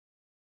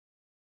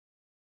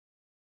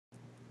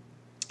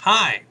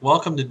Hi,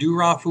 welcome to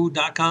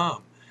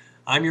DoRawFood.com.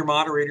 I'm your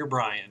moderator,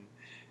 Brian.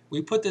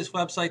 We put this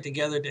website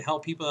together to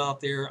help people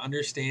out there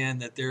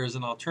understand that there is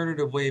an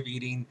alternative way of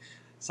eating,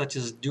 such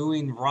as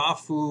doing raw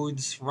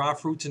foods, raw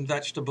fruits and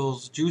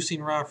vegetables, juicing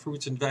raw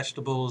fruits and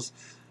vegetables,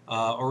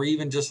 or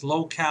even just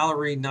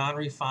low-calorie,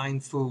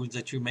 non-refined foods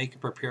that you make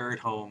and prepare at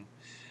home.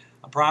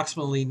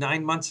 Approximately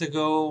 9 months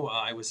ago,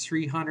 I was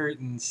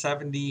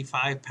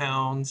 375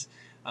 pounds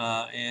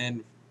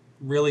and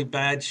really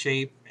bad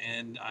shape.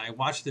 And I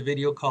watched a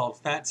video called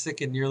Fat,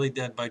 Sick, and Nearly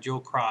Dead by Joe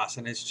Cross,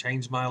 and it's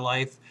changed my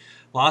life,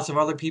 lots of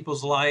other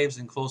people's lives,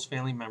 and close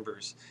family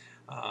members.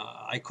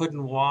 I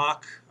couldn't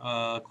walk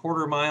a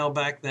quarter mile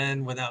back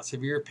then without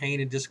severe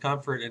pain and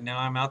discomfort, and now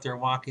I'm out there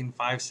walking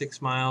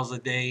 5-6 miles a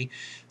day.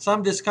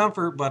 Some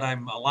discomfort, but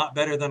I'm a lot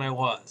better than I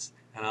was,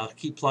 and I'll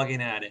keep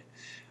plugging at it.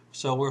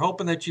 So we're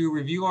hoping that you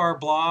review our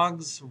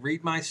blogs,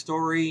 read my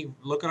story,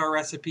 look at our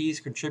recipes,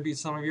 contribute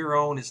some of your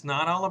own. It's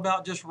not all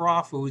about just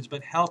raw foods,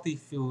 but healthy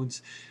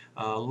foods,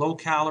 low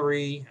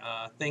calorie,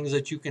 things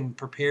that you can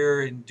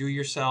prepare and do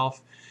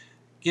yourself.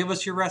 Give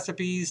us your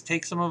recipes,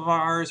 take some of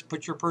ours,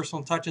 put your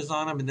personal touches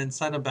on them, and then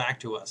send them back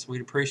to us.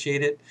 We'd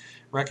appreciate it.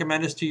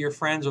 Recommend us to your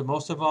friends, but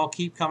most of all,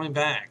 keep coming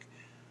back.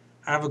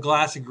 Have a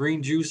glass of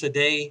green juice a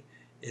day.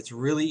 It's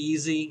really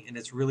easy and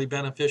it's really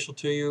beneficial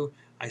to you.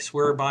 I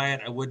swear by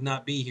it. I would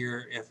not be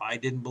here if I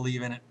didn't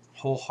believe in it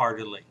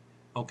wholeheartedly.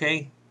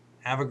 Okay?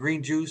 Have a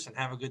green juice and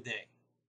have a good day.